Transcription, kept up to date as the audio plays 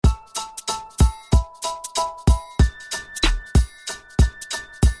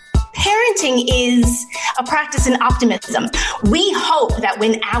parenting is a practice in optimism. We hope that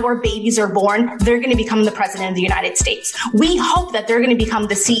when our babies are born, they're going to become the president of the United States. We hope that they're going to become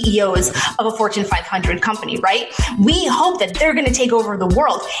the CEOs of a Fortune 500 company, right? We hope that they're going to take over the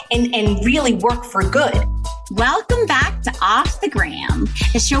world and really work for good. Welcome back to Off the Gram,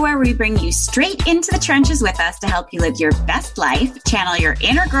 the show where we bring you straight into the trenches with us to help you live your best life, channel your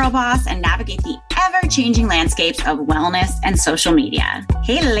inner girl boss, and navigate the ever-changing landscapes of wellness and social media.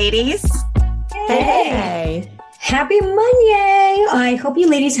 Hey, ladies. Hey. Happy Monday! I hope you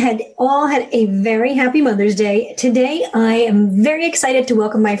ladies all had a very happy Mother's Day. Today, I am very excited to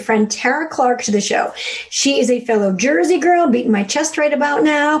welcome my friend Tara Clark to the show. She is a fellow Jersey girl, beating my chest right about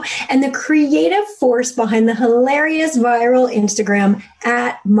now, and the creative force behind the hilarious viral Instagram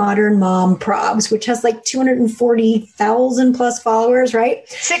at Modern Mom Probs, which has like 240,000 plus followers, right?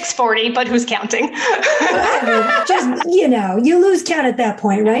 640, but who's counting? Just, you lose count at that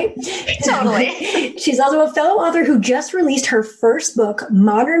point, right? Totally. She's also a fellow author who just released her first book,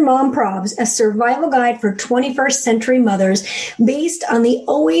 Modern Mom Probs, a survival guide for 21st century mothers, based on the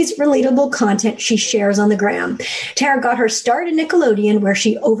always relatable content she shares on the gram. Tara got her start at Nickelodeon, where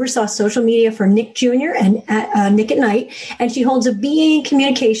she oversaw social media for Nick Jr. and Nick at Night, and she holds a BA in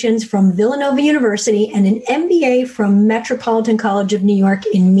Communications from Villanova University and an MBA from Metropolitan College of New York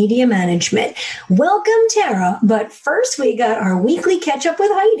in Media Management. Welcome, Tara. But first, we got our weekly catch-up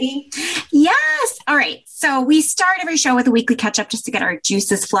with Heidi. Yes. All right. So we start every show with a weekly catch-up just to get our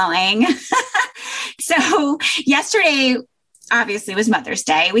juices flowing. So yesterday, obviously, was Mother's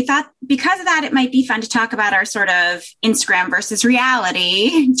Day. We thought because of that, it might be fun to talk about our sort of Instagram versus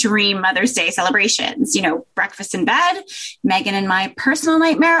reality dream Mother's Day celebrations. Breakfast in bed, Megan and my personal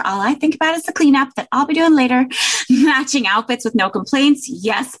nightmare. All I think about is the cleanup that I'll be doing later. Matching outfits with no complaints.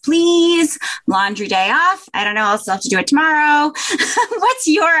 Yes, please. Laundry day off. I don't know. I'll still have to do it tomorrow. What's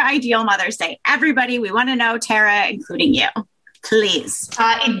your ideal Mother's Day? Everybody, we want to know, Tara, including you. Please.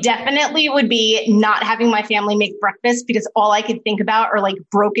 It definitely would be not having my family make breakfast, because all I could think about are like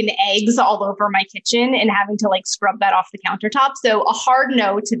broken eggs all over my kitchen and having to like scrub that off the countertop. So a hard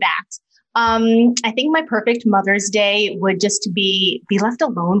no to that. I think my perfect Mother's Day would just be left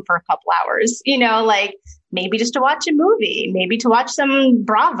alone for a couple hours, like maybe just to watch a movie, maybe to watch some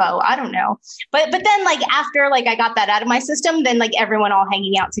Bravo. I don't know. But then like after like I got that out of my system, then like everyone all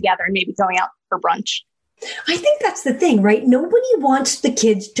hanging out together and maybe going out for brunch. I think that's the thing, right? Nobody wants the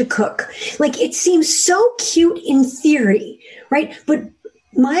kids to cook. Like, it seems so cute in theory, right? But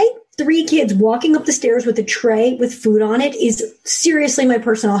my 3 kids walking up the stairs with a tray with food on it is seriously my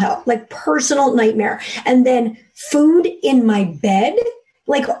personal hell, like personal nightmare. And then food in my bed,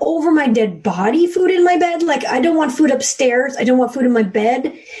 like over my dead body, food in my bed. Like, I don't want food upstairs. I don't want food in my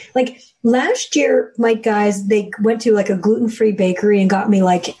bed. Like, last year, my guys, they went to like a gluten-free bakery and got me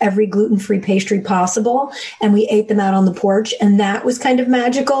like every gluten-free pastry possible. And we ate them out on the porch. And that was kind of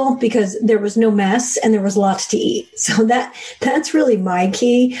magical because there was no mess and there was lots to eat. So that's really my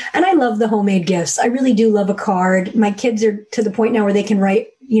key. And I love the homemade gifts. I really do love a card. My kids are to the point now where they can write,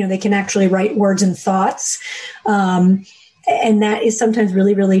 they can actually write words and thoughts. And that is sometimes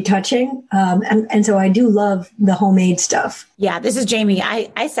really, really touching. And so I do love the homemade stuff. Yeah, this is Jamie.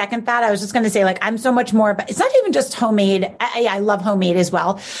 I second that. I was just going to say, like, I'm so much more, but it's not even just homemade. I love homemade as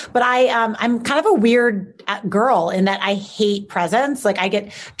well. But I'm kind of a weird girl in that I hate presents.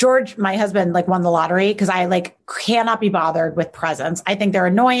 Like, George, my husband, like won the lottery because I like cannot be bothered with presents. I think they're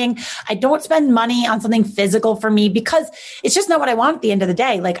annoying. I don't spend money on something physical for me because it's just not what I want at the end of the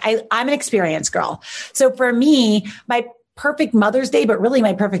day. Like, I'm an experience girl. So for me, my perfect Mother's Day, but really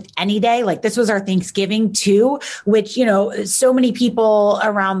my perfect any day. Like, this was our Thanksgiving too, which, so many people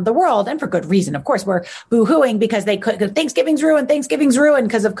around the world, and for good reason, of course, were boo-hooing because Thanksgiving's ruined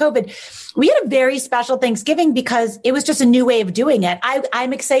because of COVID. We had a very special Thanksgiving because it was just a new way of doing it.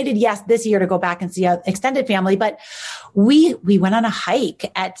 I'm excited, yes, this year to go back and see an extended family, but we went on a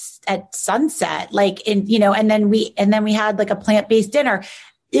hike at sunset, like and then we had like a plant-based dinner.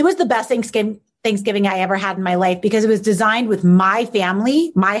 It was the best Thanksgiving I ever had in my life because it was designed with my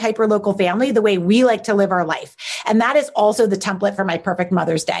family, my hyperlocal family, the way we like to live our life. And that is also the template for my perfect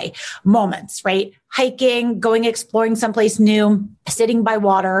Mother's Day moments, right? Hiking, going, exploring someplace new, sitting by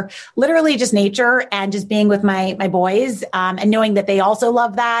water, literally just nature and just being with my boys, and knowing that they also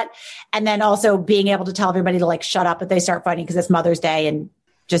love that. And then also being able to tell everybody to like, shut up if they start fighting because it's Mother's Day and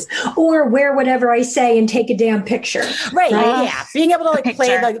or wear whatever I say and take a damn picture. Right. Yeah. Being able to like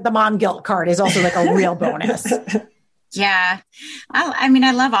play the mom guilt card is also like a real bonus. Yeah.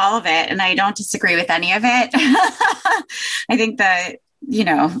 I love all of it and I don't disagree with any of it. I think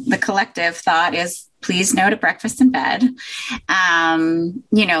the collective thought is please no to breakfast in bed.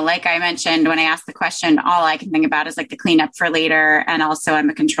 Like I mentioned, when I asked the question, all I can think about is like the cleanup for later. And also I'm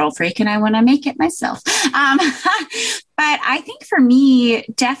a control freak and I want to make it myself. But I think for me,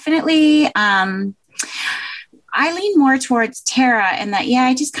 definitely, I lean more towards Tara in that,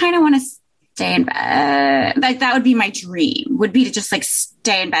 I just kind of want to stay in bed. Like that would be my dream, would be to just like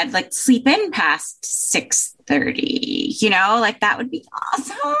stay in bed, like sleep in past 6:30, like that would be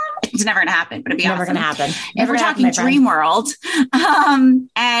awesome. It's never going to happen, but it'd be never awesome. going to happen. If we're talking dream world. And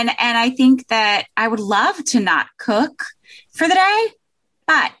I think that I would love to not cook for the day,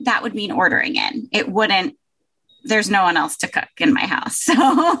 but that would mean ordering in. It wouldn't, there's no one else to cook in my house. So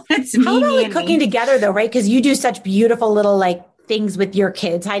it's me. How about me like cooking together though, right? Because you do such beautiful little like things with your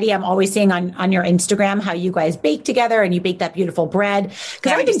kids. Heidi, I'm always seeing on your Instagram how you guys bake together and you bake that beautiful bread.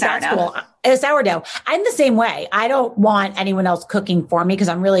 Because I think that's cool. Sourdough. I'm the same way. I don't want anyone else cooking for me because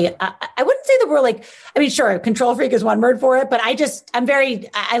I'm really, I wouldn't say that we're like, sure, control freak is one word for it, but I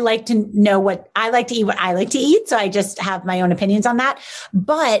like to know what I like to eat, what I like to eat. So I just have my own opinions on that.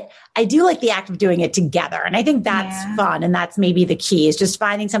 But I do like the act of doing it together. And I think that's fun. And that's maybe the key is just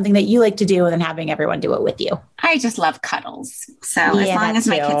finding something that you like to do and then having everyone do it with you. I just love cuddles. So as long as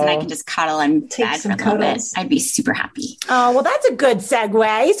my kids and I can just cuddle and bed for a little bit, I'd be super happy. Oh, well, that's a good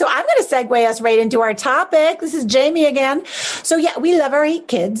segue. So I'm going to segue us right into our topic. This is Jamie again. So we love our 8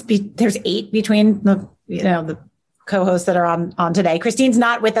 kids. There's 8 between the co-hosts that are on today. Christine's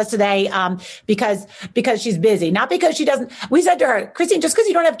not with us today, because she's busy, not because she doesn't. We said to her, Christine, just because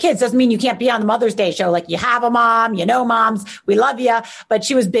you don't have kids doesn't mean you can't be on the Mother's Day show. Like you have a mom, moms, we love you, but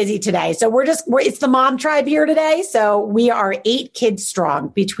she was busy today. So it's the mom tribe here today. So we are 8 kids strong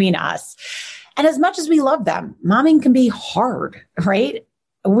between us. And as much as we love them, momming can be hard, right?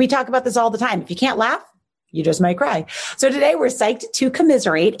 We talk about this all the time. If you can't laugh, you just might cry. So today we're psyched to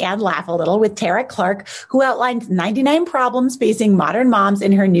commiserate and laugh a little with Tara Clark, who outlined 99 problems facing modern moms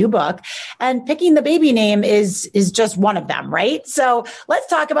in her new book. And picking the baby name is just one of them, right? So let's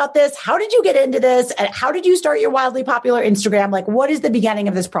talk about this. How did you get into this? And how did you start your wildly popular Instagram? Like, what is the beginning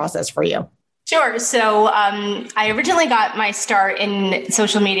of this process for you? Sure. So I originally got my start in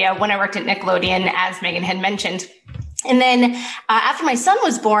social media when I worked at Nickelodeon, as Megan had mentioned. And then after my son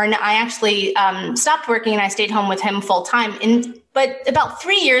was born, I actually stopped working and I stayed home with him full time. But about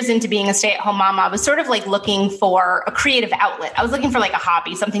 3 years into being a stay-at-home mom, I was sort of like looking for a creative outlet. I was looking for like a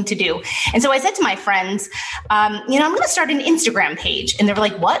hobby, something to do. And so I said to my friends, I'm going to start an Instagram page. And they were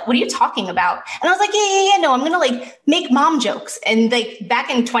like, what? What are you talking about? And I was like, yeah. No, I'm going to like make mom jokes. And like back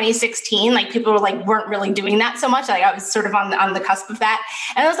in 2016, like people weren't really doing that so much. Like I was sort of on the cusp of that.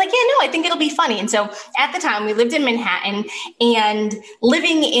 And I was like, yeah, no, I think it'll be funny. And so at the time we lived in Manhattan, and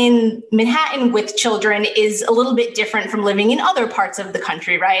living in Manhattan with children is a little bit different from living in other parts of the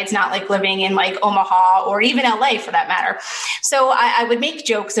country, right? It's not like living in like Omaha or even LA for that matter. So I would make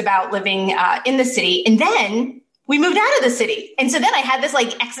jokes about living in the city. And then we moved out of the city. And so then I had this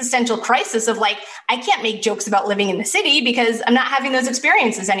like existential crisis of like, I can't make jokes about living in the city because I'm not having those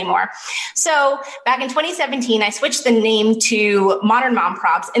experiences anymore. So back in 2017, I switched the name to Modern Mom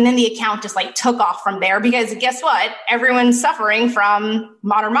Props. And then the account just like took off from there because guess what? Everyone's suffering from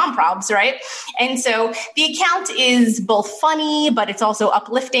modern mom props, right? And so the account is both funny, but it's also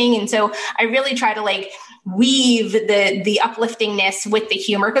uplifting. And so I really try to like weave the upliftingness with the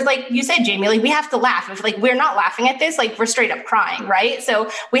humor. Because like you said, Jamie, like we have to laugh. If like we're not laughing at this, like we're straight up crying, right? So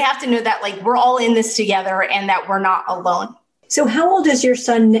we have to know that like we're all in this together and that we're not alone. So how old is your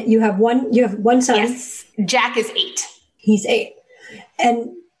son? You have one son? Yes. Jack is 8. He's 8. And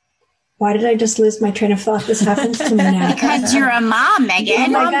why did I just lose my train of thought? This happens to me now. Because you're a mom, Megan. Oh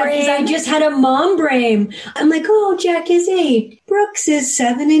my God, because I just had a mom brain. I'm like, oh, Jack is 8. Brooks is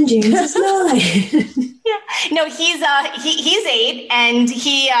 7 and James is 9. Yeah. No, he's 8 and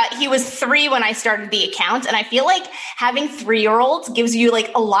he was 3 when I started the account. And I feel like having 3-year-olds gives you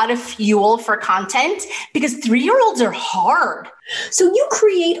like a lot of fuel for content because 3-year-olds are hard. So you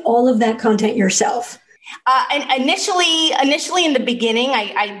create all of that content yourself? And initially in the beginning,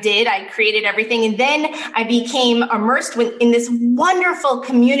 I created everything. And then I became immersed in this wonderful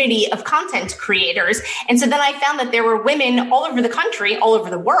community of content creators. And so then I found that there were women all over the country, all over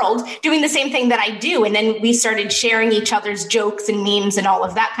the world doing the same thing that I do. And then we started sharing each other's jokes and memes and all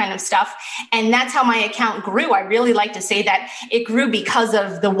of that kind of stuff. And that's how my account grew. I really like to say that it grew because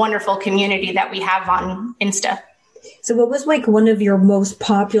of the wonderful community that we have on Insta. So what was like one of your most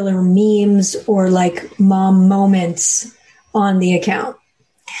popular memes or like mom moments on the account?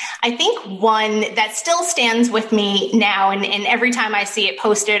 I think one that still stands with me now, and every time I see it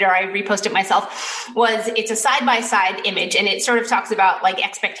posted or I repost it myself, was it's a side-by-side image, and it sort of talks about like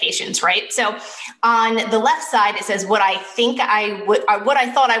expectations, right? So on the left side, it says what I think I would, or what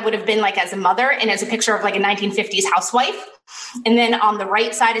I thought I would have been like as a mother, and it's a picture of like a 1950s housewife. And then on the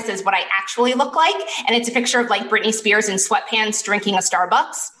right side, it says what I actually look like. And it's a picture of like Britney Spears in sweatpants drinking a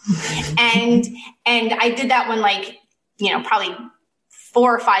Starbucks. And I did that one like, probably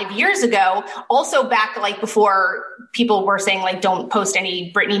 4 or 5 years ago, also back like before people were saying like, don't post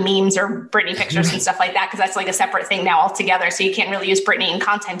any Britney memes or Britney pictures and stuff like that, because that's like a separate thing now altogether. So you can't really use Britney in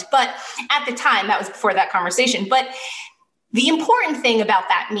content. But at the time, that was before that conversation. But the important thing about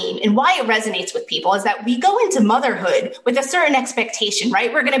that meme and why it resonates with people is that we go into motherhood with a certain expectation,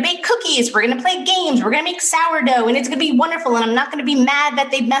 right? We're going to bake cookies. We're going to play games. We're going to make sourdough, and it's going to be wonderful. And I'm not going to be mad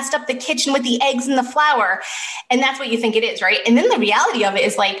that they messed up the kitchen with the eggs and the flour. And that's what you think it is, right? And then the reality of it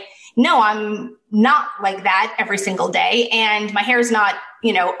is like, no, I'm not like that every single day. And my hair is not,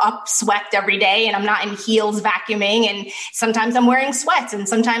 up swept every day. And I'm not in heels vacuuming. And sometimes I'm wearing sweats. And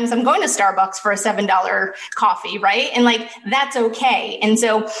sometimes I'm going to Starbucks for a $7 coffee, right? And like, that's okay. And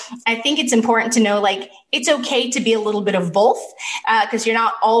so I think it's important to know, like, it's okay to be a little bit of both, because you're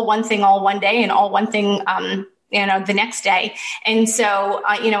not all one thing all one day and all one thing, the next day. And so,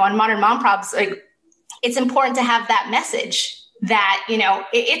 on Modern Mom Probs, like, it's important to have that message that,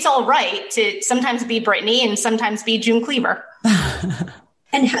 it's all right to sometimes be Britney and sometimes be June Cleaver.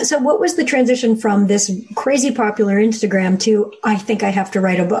 And so what was the transition from this crazy popular Instagram to, I think I have to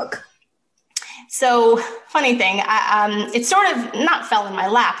write a book? So funny thing, it sort of not fell in my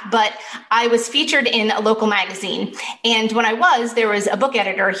lap, but I was featured in a local magazine. And when there was a book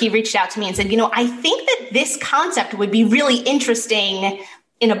editor, he reached out to me and said, I think that this concept would be really interesting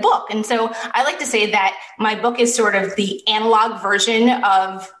in a book. And so I like to say that my book is sort of the analog version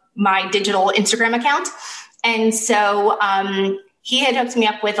of my digital Instagram account. And so he had hooked me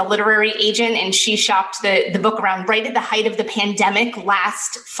up with a literary agent, and she shopped the book around right at the height of the pandemic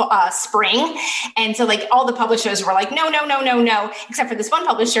last spring. And so like all the publishers were like, no, except for this one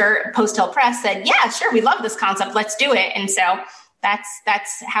publisher, Post Hill Press, said, yeah, sure, we love this concept. Let's do it. And so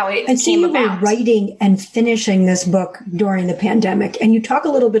that's how it came about. You were writing and finishing this book during the pandemic, and you talk a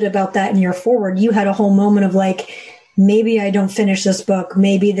little bit about that in your foreword. You had a whole moment of like, maybe I don't finish this book.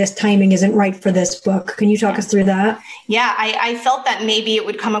 Maybe this timing isn't right for this book. Can you talk us through that? Yeah, I felt that maybe it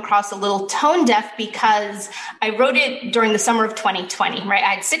would come across a little tone deaf because I wrote it during the summer of 2020, right?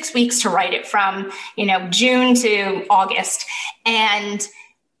 I had 6 weeks to write it from, June to August. And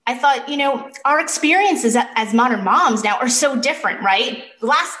I thought, our experiences as modern moms now are so different, right?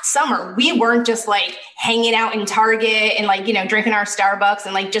 Last summer, we weren't just like hanging out in Target and like, drinking our Starbucks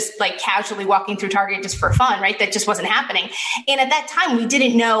and like just like casually walking through Target just for fun, right? That just wasn't happening. And at that time, we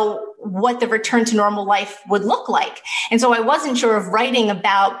didn't know what the return to normal life would look like. And so I wasn't sure if writing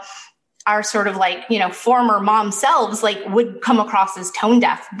about our sort of like, former mom selves, like would come across as tone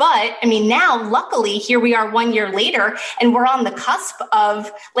deaf. But I mean, now, luckily, here we are 1 year later, and we're on the cusp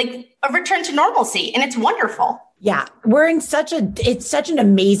of like a return to normalcy. And it's wonderful. Yeah, we're in it's such an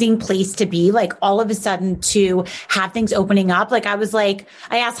amazing place to be, like all of a sudden to have things opening up. Like I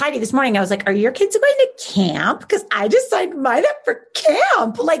asked Heidi this morning, I was like, are your kids going to camp? Because I just signed mine up for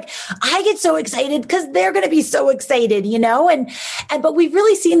camp. Like I get so excited because they're going to be so excited, but we've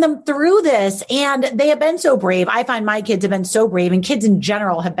really seen them through this, and they have been so brave. I find my kids have been so brave, and kids in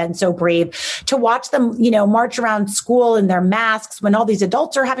general have been so brave to watch them, march around school in their masks when all these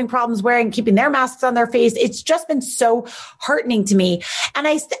adults are having problems keeping their masks on their face. It's just been so heartening to me. And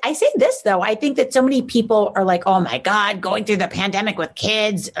I say this though, I think that so many people are like, oh my God, going through the pandemic with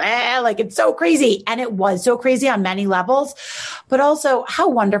kids, like it's so crazy. And it was so crazy on many levels, but also how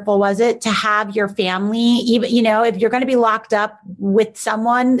wonderful was it to have your family, even, if you're going to be locked up with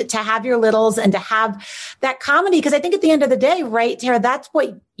someone, to have your littles and to have that comedy. Because I think at the end of the day, right, Tara, that's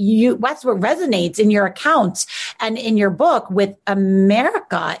what resonates in your accounts and in your book with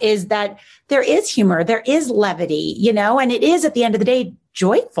America is that there is humor, there is levity, and it is at the end of the day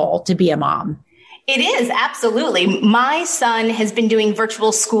joyful to be a mom. It is, absolutely. My son has been doing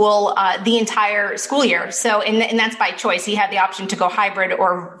virtual school the entire school year. So, and that's by choice. He had the option to go hybrid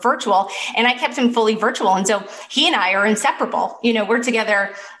or virtual, and I kept him fully virtual. And so he and I are inseparable. We're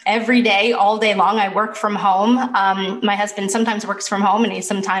together every day, all day long. I work from home. My husband sometimes works from home, and he's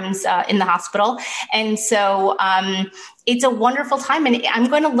sometimes in the hospital. And so it's a wonderful time. And I'm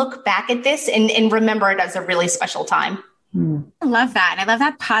going to look back at this and remember it as a really special time. I love that. I love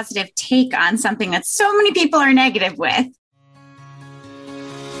that positive take on something that so many people are negative with.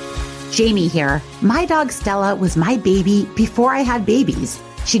 Jamie here. My dog Stella was my baby before I had babies.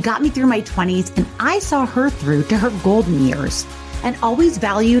 She got me through my 20s, and I saw her through to her golden years, and always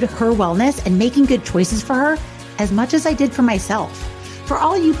valued her wellness and making good choices for her as much as I did for myself. For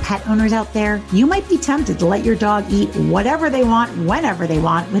all you pet owners out there, you might be tempted to let your dog eat whatever they want, whenever they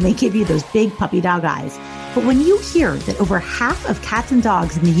want, when they give you those big puppy dog eyes. But when you hear that over half of cats and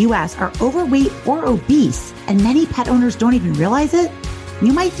dogs in the US are overweight or obese, and many pet owners don't even realize it,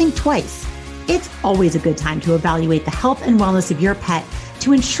 you might think twice. It's always a good time to evaluate the health and wellness of your pet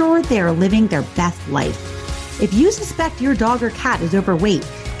to ensure they are living their best life. If you suspect your dog or cat is overweight,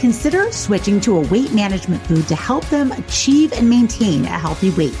 consider switching to a weight management food to help them achieve and maintain a healthy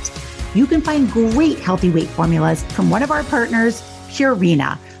weight. You can find great healthy weight formulas from one of our partners,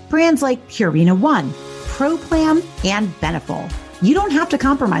 Purina. Brands like Purina One, ProPlan, and Beneful. You don't have to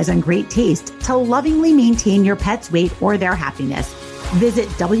compromise on great taste to lovingly maintain your pet's weight or their happiness. Visit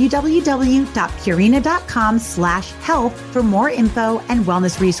www.purina.com/health for more info and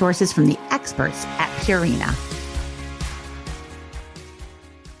wellness resources from the experts at Purina.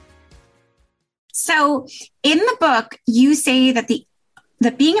 So in the book, you say that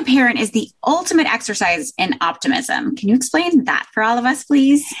that being a parent is the ultimate exercise in optimism. Can you explain that for all of us,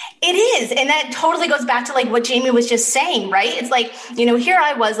 please? It is. And that totally goes back to like what Jamie was just saying, right? It's like, here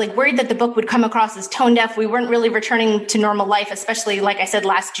I was like worried that the book would come across as tone deaf. We weren't really returning to normal life, especially like I said,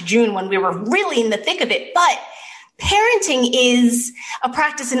 last June when we were really in the thick of it. But parenting is a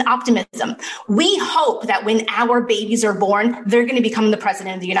practice in optimism. We hope that when our babies are born, they're going to become the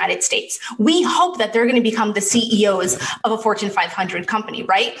president of the United States. We hope that they're going to become the CEOs of a Fortune 500 company,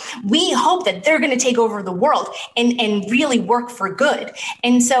 right? We hope that they're going to take over the world and really work for good.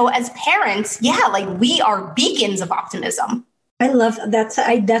 And so as parents, we are beacons of optimism. I love that's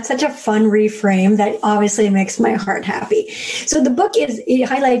such a fun reframe that obviously makes my heart happy. So the book it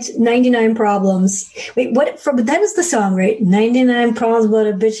highlights 99 problems. Wait, that was the song, right? 99 problems, but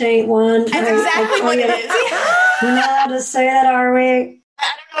a bitch ain't one. That's exactly what it is. We're not allowed to say that, are we?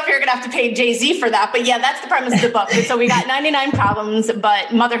 I don't know if you're going to have to pay Jay-Z for that, but yeah, that's the premise of the book. And so we got 99 problems,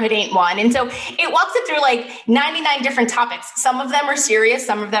 but motherhood ain't one. And so it walks it through like 99 different topics. Some of them are serious.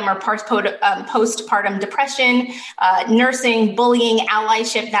 Some of them are postpartum depression, nursing, bullying,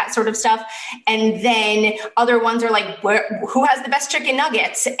 allyship, that sort of stuff. And then other ones are like, who has the best chicken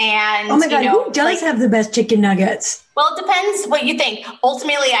nuggets? And oh my God, who does have the best chicken nuggets? Well, it depends what you think.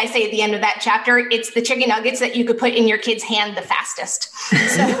 Ultimately, I say at the end of that chapter, it's the chicken nuggets that you could put in your kid's hand the fastest.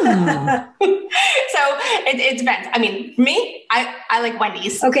 So, it depends. I mean, me, I like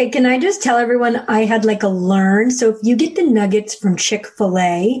Wendy's. Okay, can I just tell everyone I had like a learn? So if you get the nuggets from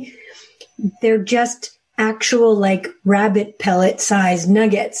Chick-fil-A, they're just actual like rabbit pellet size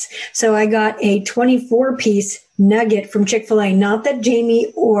nuggets. So I got a 24-piece nugget from Chick-fil-A. Not that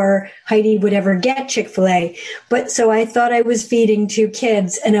Jamie or Heidi would ever get Chick-fil-A, but so I thought I was feeding 2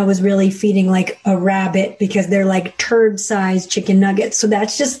 kids and I was really feeding like a rabbit because they're like turd-sized chicken nuggets. So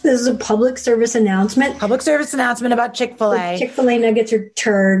this is a public service announcement. Public service announcement about Chick-fil-A. Chick-fil-A nuggets are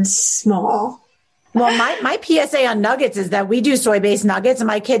turds small. Well, my PSA on nuggets is that we do soy-based nuggets and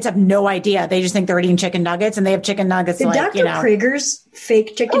my kids have no idea. They just think they're eating chicken nuggets and they have chicken nuggets. The Dr. Prager's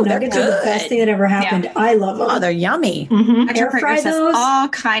fake chicken nuggets are the best thing that ever happened. Yeah. I love them. Oh, they're yummy. Mm-hmm. Dr. Prager says all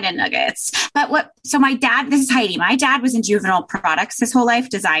kind of nuggets. But so my dad, this is Heidi. My dad was in juvenile products his whole life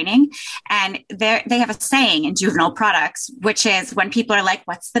designing. And they have a saying in juvenile products, which is when people are like,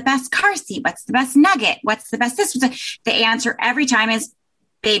 what's the best car seat? What's the best nugget? What's the best this? The answer every time is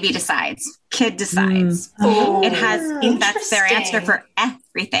baby decides, kid decides. That's their answer for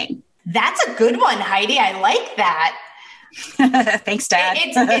everything. That's a good one, Heidi. I like that. Thanks, Dad.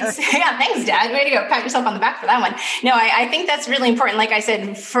 Thanks, Dad. Way to go. Pat yourself on the back for that one. No, I think that's really important. Like I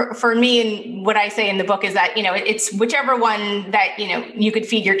said, for me, and what I say in the book is that, it's whichever one that, you could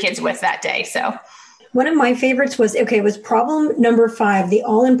feed your kids with that day. So one of my favorites was problem number 5, the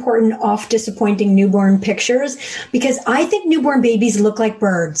all-important off-disappointing newborn pictures, because I think newborn babies look like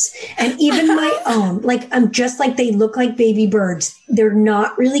birds. And even my own, I'm just like, they look like baby birds. They're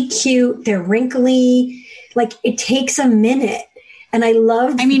not really cute. They're wrinkly. It takes a minute. And I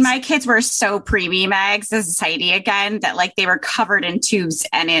loved... my kids were so preemie, Megs, this is Heidi again, that they were covered in tubes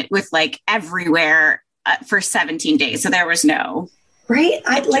and it with everywhere for 17 days. So there was no... Right?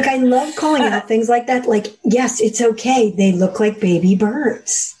 I love calling out things like that. Yes, it's okay. They look like baby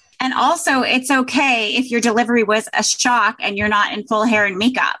birds. And also, it's okay if your delivery was a shock and you're not in full hair and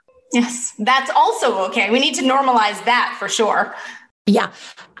makeup. Yes, that's also okay. We need to normalize that for sure. Yeah.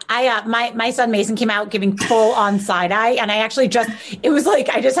 My son Mason came out giving full on side eye. And I actually it was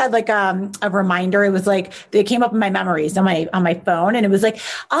I just had a reminder. It was it came up in my memories on my phone. And it was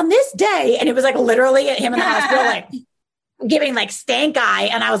on this day. And it was literally him in the hospital, giving like stank eye.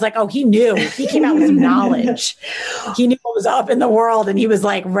 And I was like, oh, he knew. He came out with some knowledge. He knew what was up in the world and he was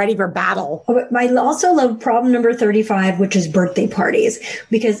like ready for battle. I also love problem number 35, which is birthday parties,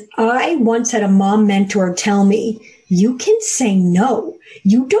 because I once had a mom mentor tell me, you can say no.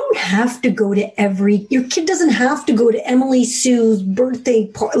 You don't have to go to your kid doesn't have to go to Emily Sue's birthday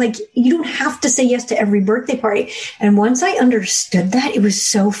party. Like, you don't have to say yes to every birthday party. And once I understood that, it was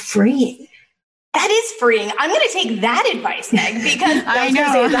so freeing. That is freeing. I'm going to take that advice, Meg, because I was going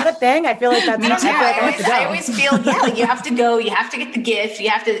to say, is that a thing? I feel like that's not I always feel, like you have to go, you have to get the gift, you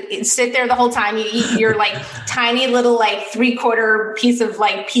have to sit there the whole time. You eat your like tiny little like 3/4 piece of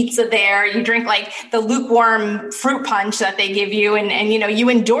like pizza there. You drink like the lukewarm fruit punch that they give you, and you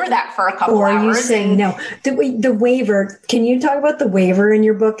endure that for a couple hours. Or you say no. The waiver. Can you talk about the waiver in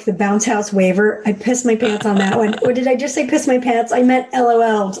your book, the Bounce House waiver? I pissed my pants on that one. Or did I just say piss my pants? I meant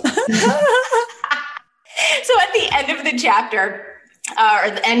LOL'd. So at the end of the chapter,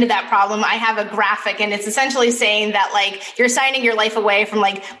 or the end of that problem, I have a graphic, and it's essentially saying that like you're signing your life away from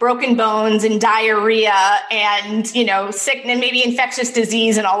like broken bones and diarrhea and sickness, maybe infectious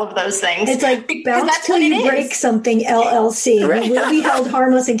disease and all of those things. It's like bounce till you break something, LLC. Right. You will be held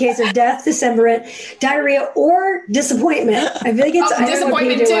harmless in case of death, dismemberment, diarrhea, or disappointment. I feel like it's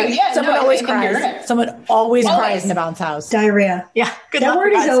disappointment too. Yeah, someone always cries. Someone always cries in the bounce house. Diarrhea. Yeah, that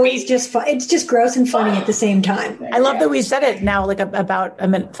word is always just fun. It's just gross and funny at the same time. I love that we said it now like about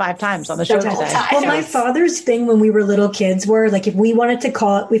 5 times on the show today. Well, my father's thing when we were little kids were like, if we wanted to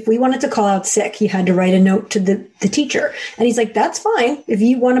call out sick, you had to write a note to the teacher. And he's like, that's fine. If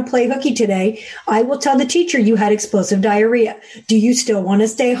you want to play hooky today, I will tell the teacher you had explosive diarrhea. Do you still want to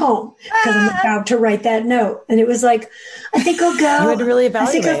stay home? Because I'm about to write that note. And it was like, I think I'll go. You had to really evaluate.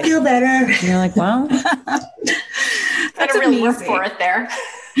 I think I'll feel better. And you're like, well, that's really work for it there.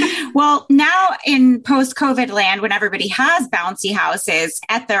 Well, now in post-COVID land, when everybody has bouncy houses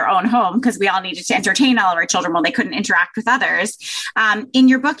at their own home, because we all needed to entertain all of our children while they couldn't interact with others, in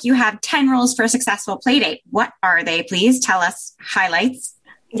your book, you have 10 rules for a successful play date. What are they? Please tell us highlights.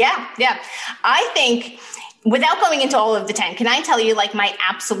 Yeah. I think without going into all of the 10, can I tell you like my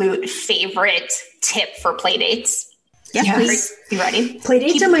absolute favorite tip for play dates? Yes. Please. You ready? Play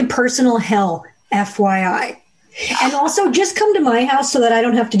dates are my personal hell, FYI. And also just come to my house so that I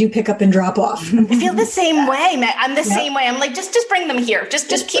don't have to do pickup and drop off. I feel the same way, Matt. I'm the same way. I'm like, just bring them here.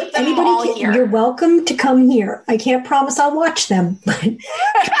 Just keep them all here. You're welcome to come here. I can't promise I'll watch them, but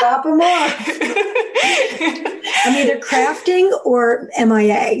drop them off. I'm either crafting or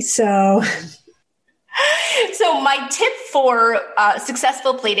MIA. So my tip for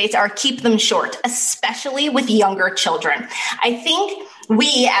successful playdates are keep them short, especially with younger children. I think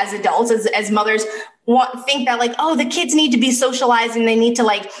we as adults, as mothers, think that like, oh, the kids need to be socializing. They need to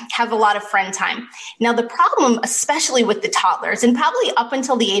like have a lot of friend time. Now, the problem, especially with the toddlers and probably up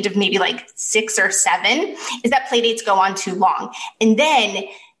until the age of maybe like 6 or 7, is that playdates go on too long. And then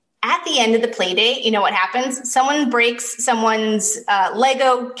at the end of the play date, you know what happens? Someone breaks someone's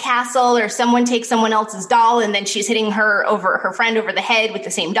Lego castle, or someone takes someone else's doll, and then she's hitting her friend over the head with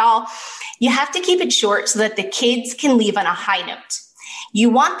the same doll. You have to keep it short so that the kids can leave on a high note. You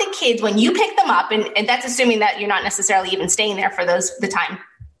want the kids, when you pick them up, and that's assuming that you're not necessarily even staying there for the time.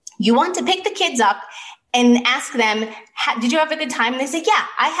 You want to pick the kids up and ask them, did you have a good time? And they say, yeah,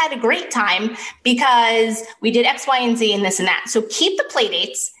 I had a great time because we did X, Y, and Z and this and that. So keep the play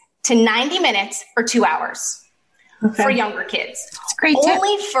dates to 90 minutes or 2 hours. Okay. For younger kids. That's great.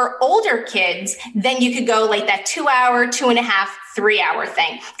 Only for older kids, then you could go like that 2 hour, 2.5, 3 hour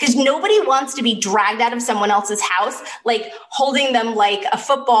thing. Because nobody wants to be dragged out of someone else's house, like holding them like a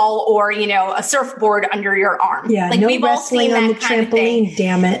football or, a surfboard under your arm. Yeah, like no we've wrestling all seen that on the trampoline,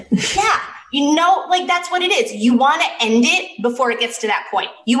 damn it. Yeah. Like that's what it is. You want to end it before it gets to that point.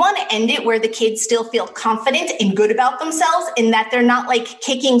 You want to end it where the kids still feel confident and good about themselves and that they're not like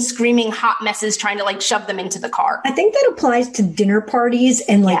kicking, screaming hot messes trying to like shove them into the car. I think that applies to dinner parties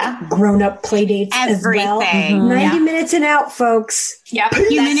and like grown-up play dates as well. 90 minutes and out, folks. Yep.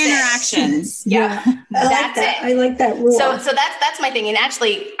 Human interactions. Yeah. That's it. I like that rule. So that's my thing. And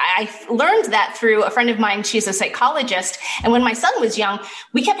actually, I learned that through a friend of mine. She's a psychologist. And when my son was young,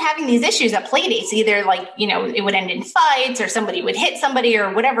 we kept having these issues at play dates. Either like, it would end in fights or somebody would hit somebody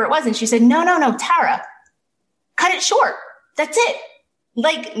or whatever it was. And she said, no, Tara, cut it short. That's it.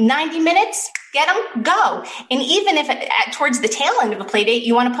 Like 90 minutes, get them, go. And even if towards the tail end of a play date,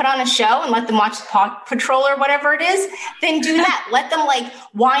 you want to put on a show and let them watch Paw Patrol or whatever it is, then do that. Let them like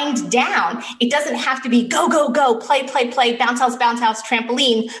wind down. It doesn't have to be go, play, bounce house,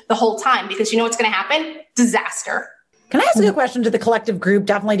 trampoline the whole time, because you know what's going to happen? Disaster. Can I ask you a question to the collective group?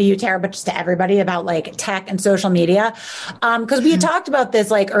 Definitely to you, Tara, but just to everybody about like tech and social media. Cause we had talked about this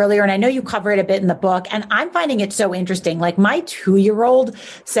like earlier, and I know you cover it a bit in the book, and I'm finding it so interesting. Like my 2-year-old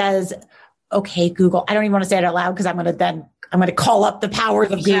says, okay, Google, I don't even want to say it out loud because I'm going to call up the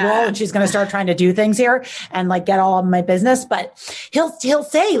powers of Google and she's going to start trying to do things here and like get all of my business. But he'll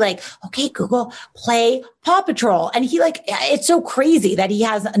say like, okay, Google, play Paw Patrol. And he like, it's so crazy that he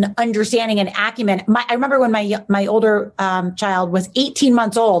has an understanding and acumen. I remember when my older child was 18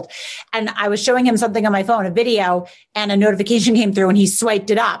 months old and I was showing him something on my phone, a video, and a notification came through and he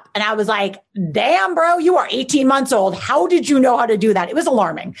swiped it up. And I was like, damn, bro, you are 18 months old. How did you know how to do that? It was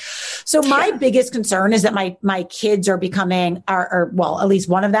alarming. So my biggest concern is that my kids are becoming, well, at least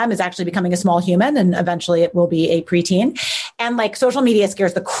one of them is actually becoming a small human, and eventually it will be a preteen. And like social media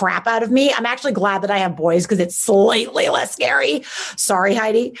scares the crap out of me. I'm actually glad that I have boys because it's slightly less scary. Sorry,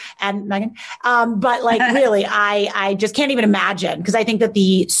 Heidi and Megan. But like really, I just can't even imagine, because I think that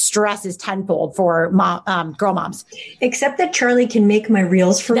the stress is tenfold for girl moms. Except that Charlie can make my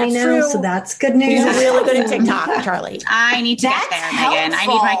reels for me now. True. So that's good news. He's really good at TikTok, Charlie. I need to get there, Megan. I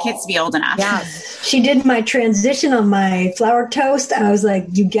need my kids to be old enough. Yes. She did my transition on my flour toast. I was like,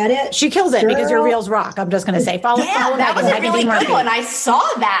 you get it? She kills it because your reels rock. I'm just going to say, follow that was a really good one. I saw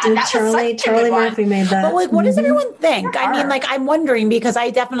that. Dude, that Charlie Murphy made that. But like, what does everyone think? I mean, like, I'm wondering because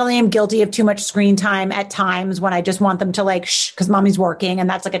I definitely am guilty of too much screen time at times when I just want them to like, shh, because mommy's working. And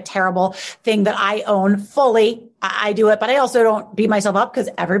that's like a terrible thing that I own fully. I do it, but I also don't beat myself up because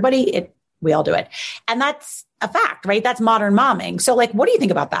we all do it. And that's a fact, right? That's modern momming. So like, what do you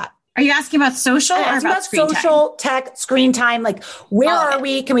think about that? Are you asking about social or about screen social, time? tech, screen time? Like, where are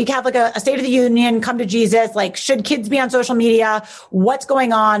we? Can we have like a State of the Union, come to Jesus? Like, should kids be on social media? What's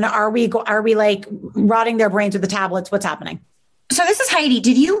going on? Are we like rotting their brains with the tablets? What's happening? So this is Heidi.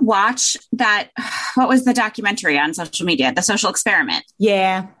 Did you watch that? What was the documentary on social media? The Social Experiment.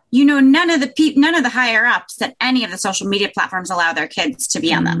 Yeah. You know, none of the higher ups at any of the social media platforms allow their kids to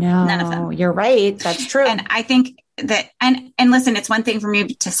be on them. No, none of them. You're right. That's true. And I think that, and listen, it's one thing for me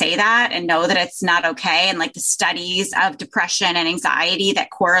to say that and know that it's not okay. And like the studies of depression and anxiety that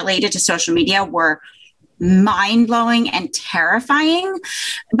correlated to social media were mind blowing and terrifying.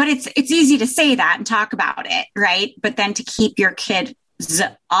 But it's easy to say that and talk about it, right? But then to keep your kid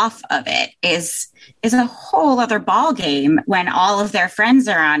off of it is a whole other ball game when all of their friends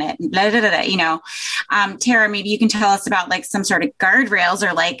are on it. Blah, blah, blah, blah, you know, Tara, maybe you can tell us about like some sort of guardrails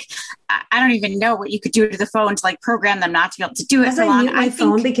or like, I don't even know what you could do to the phone to like program them not to be able to do it for long. I mute my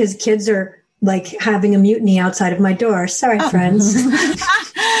phone because kids are like having a mutiny outside of my door. Sorry, friends.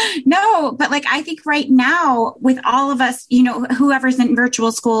 No, but like, I think right now with all of us, you know, whoever's in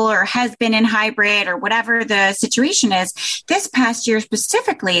virtual school or has been in hybrid or whatever the situation is, this past year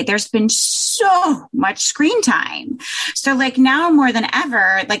specifically, there's been so much screen time. So like now more than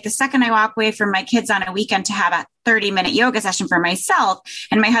ever, like the second I walk away from my kids on a weekend to have a 30-minute yoga session for myself,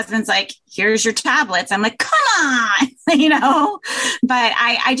 and my husband's like, here's your tablets. I'm like, come on, you know, but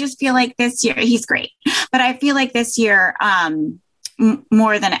I just feel like this year, he's great, but I feel like this year,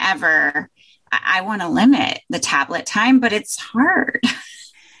 more than ever, I want to limit the tablet time, but it's hard.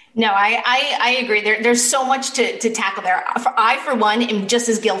 No, I agree. There's so much to tackle there. I, for one, am just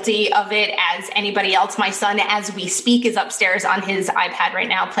as guilty of it as anybody else. My son, as we speak, is upstairs on his iPad right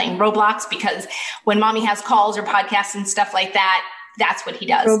now playing Roblox because when mommy has calls or podcasts and stuff like that, that's what he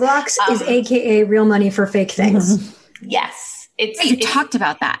does. Roblox is AKA real money for fake things. Yes. You talked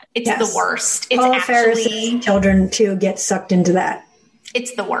about that. It's the worst. It's Paul actually children too get sucked into that.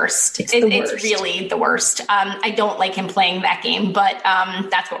 It's the worst. It's really the worst. I don't like him playing that game, but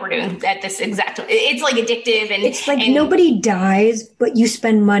that's what we're doing at this exact. It's like addictive, and it's like nobody dies, but you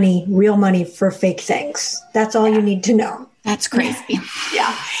spend money, real money, for fake things. That's all you need to know. That's crazy. Yeah,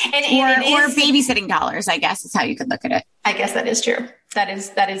 or babysitting dollars, I guess is how you could look at it. I guess that is true. That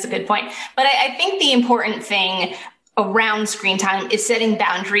is a good point. But I think the important thing around screen time is setting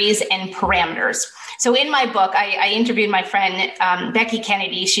boundaries and parameters. So in my book, I interviewed my friend, Becky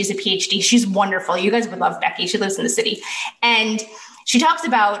Kennedy. She's a PhD. She's wonderful. You guys would love Becky. She lives in the city. And she talks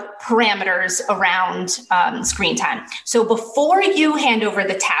about parameters around screen time. So before you hand over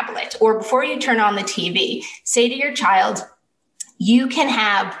the tablet or before you turn on the TV, say to your child, you can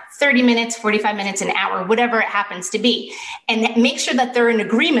have 30 minutes, 45 minutes, an hour, whatever it happens to be. And make sure that they're in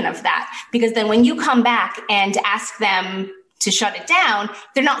agreement of that. Because then when you come back and ask them to shut it down,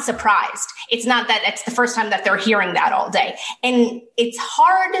 they're not surprised. It's not that it's the first time that they're hearing that all day. And it's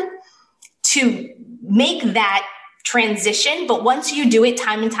hard to make that transition. But once you do it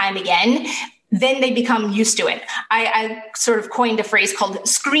time and time again, then they become used to it. I sort of coined a phrase called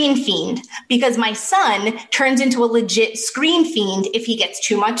screen fiend, because my son turns into a legit screen fiend if he gets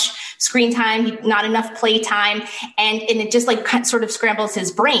too much screen time, not enough play time, and it just like sort of scrambles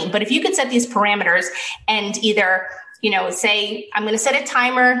his brain. But if you could set these parameters and either, say, I'm going to set a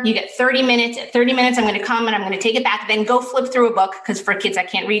timer, you get 30 minutes. At 30 minutes, I'm going to come and I'm going to take it back, then go flip through a book, because for kids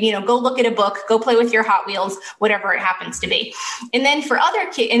that can't read, go look at a book, go play with your Hot Wheels, whatever it happens to be. And then for other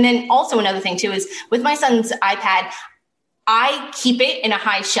kids, and then also another thing too is with my son's iPad, I keep it in a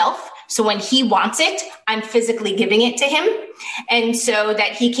high shelf. So when he wants it, I'm physically giving it to him. And so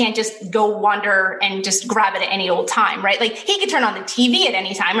that he can't just go wander and just grab it at any old time, right? Like he could turn on the TV at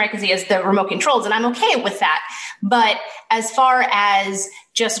any time, right? Because he has the remote controls, and I'm okay with that. But as far as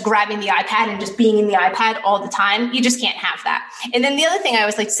just grabbing the iPad and just being in the iPad all the time, you just can't have that. And then the other thing I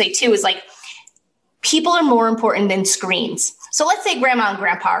always like to say too is like, people are more important than screens. So let's say grandma and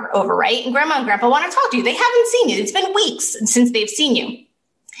grandpa are over, right? And grandma and grandpa want to talk to you. They haven't seen you. It's been weeks since they've seen you.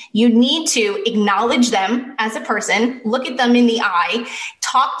 You need to acknowledge them as a person, look at them in the eye,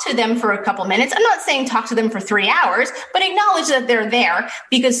 talk to them for a couple minutes. I'm not saying talk to them for 3 hours, but acknowledge that they're there,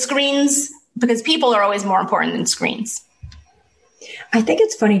 because people are always more important than screens. I think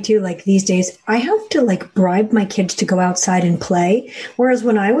it's funny too, like these days, I have to like bribe my kids to go outside and play. Whereas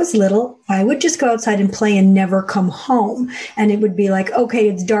when I was little, I would just go outside and play and never come home. And it would be like, okay,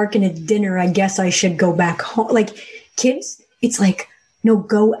 it's dark and it's dinner. I guess I should go back home. Like kids, it's like, no,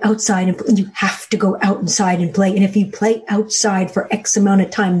 go outside and play. You have to go outside and play. And if you play outside for X amount of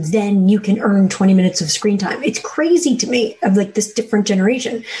time, then you can earn 20 minutes of screen time. It's crazy to me of like this different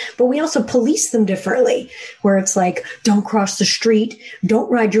generation. But we also police them differently, where it's like, don't cross the street,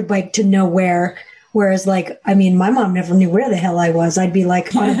 don't ride your bike to nowhere. Whereas like, I mean, my mom never knew where the hell I was. I'd be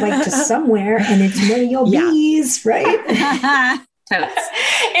like on a bike to somewhere, and it's where your bees, right?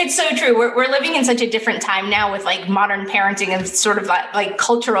 It's so true. We're living in such a different time now with like modern parenting and sort of like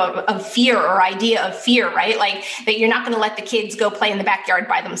culture of fear or idea of fear, right? Like that you're not going to let the kids go play in the backyard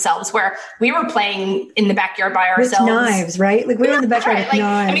by themselves, where we were playing in the backyard by ourselves. With knives, right? Like we were in the backyard with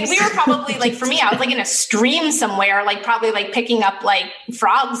knives. I mean, we were probably like, for me, I was like in a stream somewhere, like probably like picking up like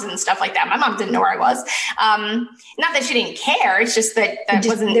frogs and stuff like that. My mom didn't know where I was. Not that she didn't care. It's just that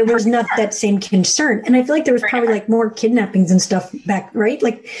there was not that same concern. And I feel like there was probably like more kidnappings and stuff back, right?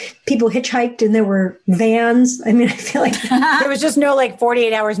 Like people hitchhiked and there were vans. I mean, I feel like there was just no like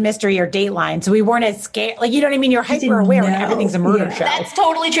 48 Hours Mystery or Dateline. So we weren't as scared. Like, you know what I mean? You're hyper aware when everything's a murder show. That's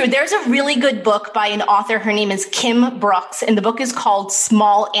totally true. There's a really good book by an author. Her name is Kim Brooks, and the book is called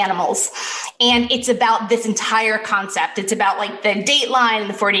Small Animals. And it's about this entire concept. It's about like the Dateline and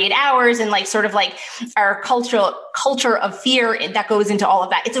the 48 Hours and like sort of like our culture of fear that goes into all of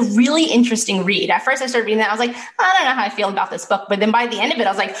that. It's a really interesting read. At first I started reading that. I was like, I don't know how I feel about this book. But then by the end of it, I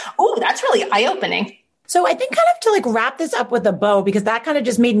was like, oh, that's really eye-opening. So I think kind of to like wrap this up with a bow, because that kind of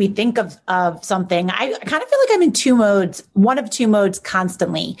just made me think of something. I kind of feel like I'm in one of two modes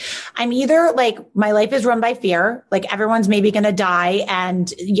constantly. I'm either like, my life is run by fear, like everyone's maybe going to die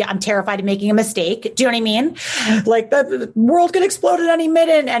and I'm terrified of making a mistake. Do you know what I mean? Like the world could explode at any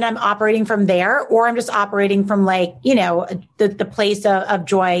minute and I'm operating from there, or I'm just operating from like, the place of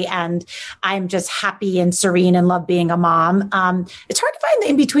joy, and I'm just happy and serene and love being a mom. It's hard to find the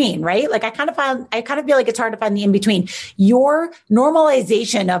in between, right? Like I kind of feel like it's hard to find the in between. Your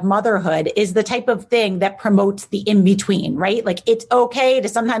normalization of motherhood is the type of thing that promotes the in between, right? Like it's okay to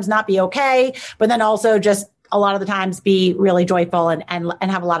sometimes not be okay, but then also just a lot of the times be really joyful and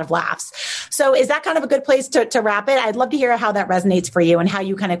have a lot of laughs. So is that kind of a good place to wrap it? I'd love to hear how that resonates for you and how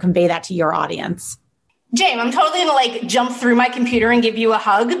you kind of convey that to your audience. James, I'm totally gonna like jump through my computer and give you a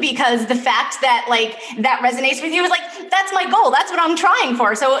hug, because the fact that like that resonates with you is like, that's my goal. That's what I'm trying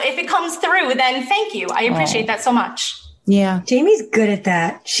for. So if it comes through, then thank you. I appreciate that so much. Yeah. Jamie's good at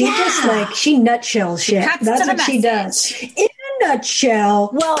that. She just like, she nutshells shit. That's what she does. In a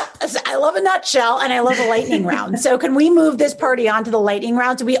nutshell. Well, I love a nutshell and I love a lightning round. So can we move this party on to the lightning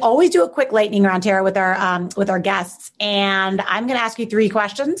round? So we always do a quick lightning round, Tara, with our guests. And I'm going to ask you 3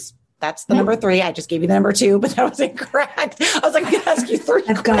 questions. That's the number 3. I just gave you the number 2, but that was incorrect. I was like, I'm going to ask you 3.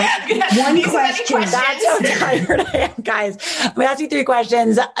 I've got one question. That's how tired I am, guys. I'm going to ask you 3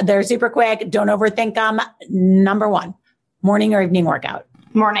 questions. They're super quick. Don't overthink them. Number 1, morning or evening workout?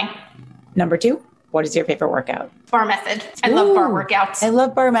 Morning. Number 2, what is your favorite workout? Bar Method. I love bar workouts. I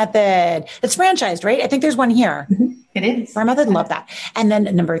love Bar Method. It's franchised, right? I think there's one here. Mm-hmm. It is. Bar Method, love that. And then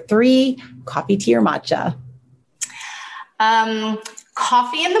number 3, coffee, tea, or matcha?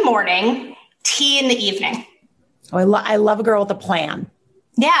 Coffee in the morning, tea in the evening. Oh, I love a girl with a plan.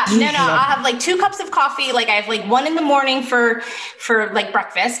 Yeah, no, I'll have like 2 cups of coffee. Like I have like 1 in the morning for like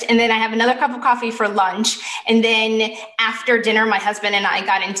breakfast. And then I have another cup of coffee for lunch. And then after dinner, my husband and I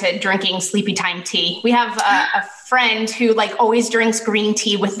got into drinking sleepy time tea. We have a friend who like always drinks green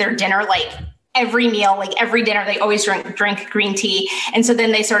tea with their dinner, like every meal, like every dinner, they always drink green tea. And so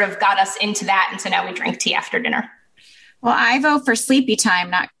then they sort of got us into that. And so now we drink tea after dinner. Well, I vote for sleepy time,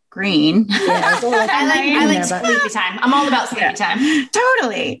 not green. Yeah, I like sleepy time. I'm all about sleepy time.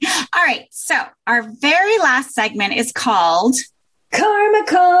 Totally. All right. So our very last segment is called Karma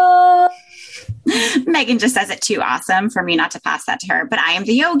Call. Megan just says it too awesome for me not to pass that to her, but I am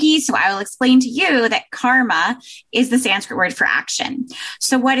the yogi. So I will explain to you that karma is the Sanskrit word for action.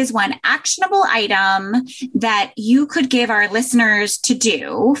 So what is one actionable item that you could give our listeners to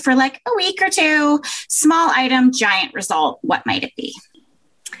do for like a week or 2? Small item, giant result. What might it be?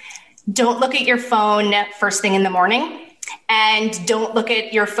 Don't look at your phone first thing in the morning, and don't look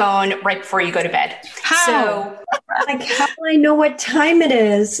at your phone right before you go to bed. How? So, like, how do I know what time it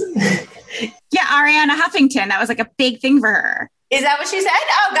is? Yeah, Ariana Huffington. That was like a big thing for her. Is that what she said?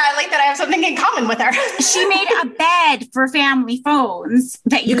 Oh, God, I like that I have something in common with her. She made a bed for family phones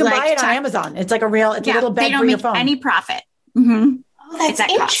that you can buy it on Amazon. It's like a little bed for your phone. They don't make any profit. Mm-hmm. Oh, that's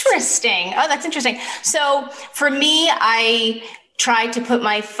interesting. Oh, that's interesting. So for me, I try to put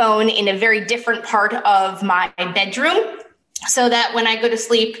my phone in a very different part of my bedroom so that when I go to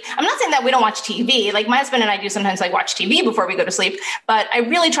sleep, I'm not saying that we don't watch TV. Like my husband and I do sometimes like watch TV before we go to sleep, but I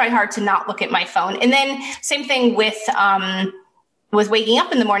really try hard to not look at my phone. And then same thing with waking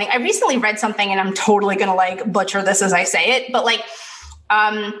up in the morning. I recently read something, and I'm totally going to like butcher this as I say it, but like,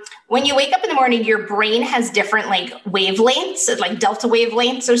 when you wake up in the morning, your brain has different like wavelengths, like delta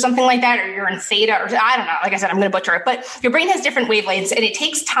wavelengths or something like that, or you're in theta, or I don't know. Like I said, I'm going to butcher it, but your brain has different wavelengths, and it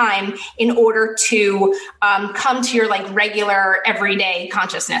takes time in order to come to your like regular everyday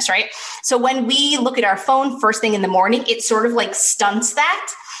consciousness, right? So when we look at our phone first thing in the morning, it sort of like stunts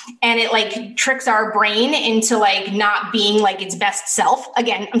that. And it like tricks our brain into like not being like its best self.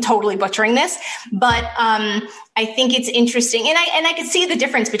 Again, I'm totally butchering this, but I think it's interesting. And I could see the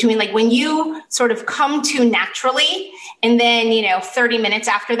difference between like when you sort of come to naturally and then, 30 minutes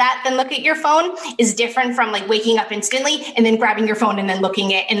after that, then look at your phone is different from like waking up instantly and then grabbing your phone and then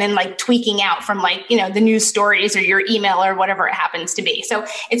looking at and then like tweaking out from like, the news stories or your email or whatever it happens to be. So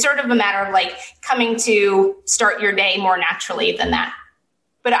it's sort of a matter of like coming to start your day more naturally than that.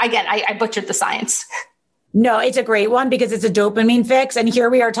 But again, I butchered the science. No, it's a great one because it's a dopamine fix. And here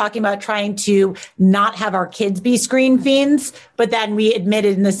we are talking about trying to not have our kids be screen fiends, but then we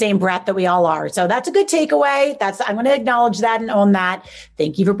admitted in the same breath that we all are. So that's a good takeaway. I'm going to acknowledge that and own that.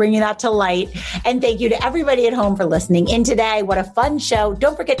 Thank you for bringing that to light. And thank you to everybody at home for listening in today. What a fun show.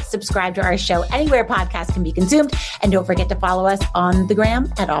 Don't forget to subscribe to our show anywhere podcasts can be consumed. And don't forget to follow us on the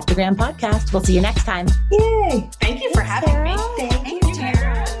gram at Off the Gram Podcast. We'll see you next time. Yay. Thank you for having me. Thank you.